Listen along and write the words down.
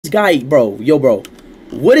guy, bro? Yo, bro.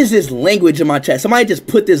 What is this language in my chat? Somebody just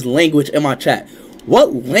put this language in my chat.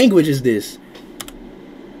 What language is this?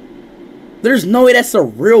 There's no way that's a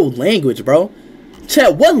real language, bro.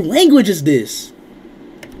 Chat, what language is this?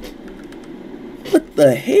 What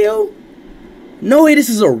the hell? No way this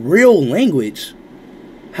is a real language.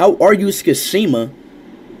 How are you, Skashima?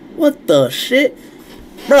 What the shit?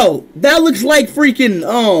 Bro, that looks like freaking,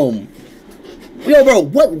 yo, bro,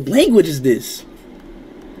 what language is this?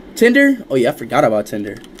 Tinder? Oh, yeah, I forgot about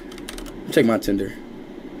Tinder. Check my Tinder.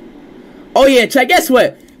 Oh, yeah, check, guess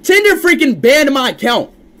what? Tinder freaking banned my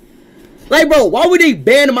account. Like, bro, why would they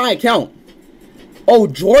ban my account? Oh,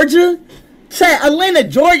 Georgia? Chat, Atlanta,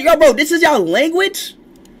 Georgia. Yo, bro, this is y'all language?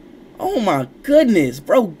 Oh, my goodness.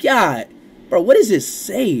 Bro, God. Bro, what does this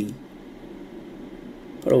say?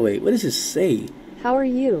 Hold on, wait. What does this say? How are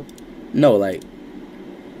you? No, like.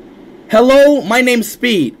 Hello, my name's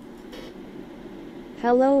Speed.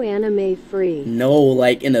 Hello, anime free. No,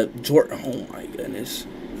 like in a Georgia. Oh, my goodness.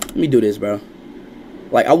 Let me do this, bro.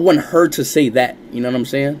 Like, I want her to say that. You know what I'm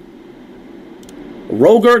saying?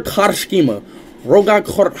 Roger Karshkima. Roger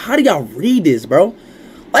Kar. How do y'all read this, bro?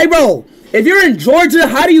 Like, bro, if you're in Georgia,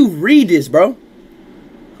 how do you read this, bro?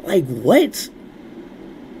 Like, what?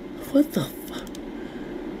 What the fuck?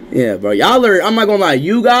 Yeah, bro. Y'all are, I'm not gonna lie.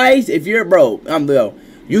 You guys, if you're, bro,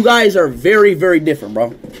 you guys are very, very different,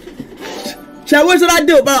 bro. Chat, what should I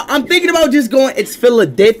do? Bro, I'm thinking about just going, it's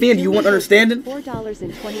Philadelphia. Do you want understanding?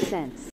 $4.20.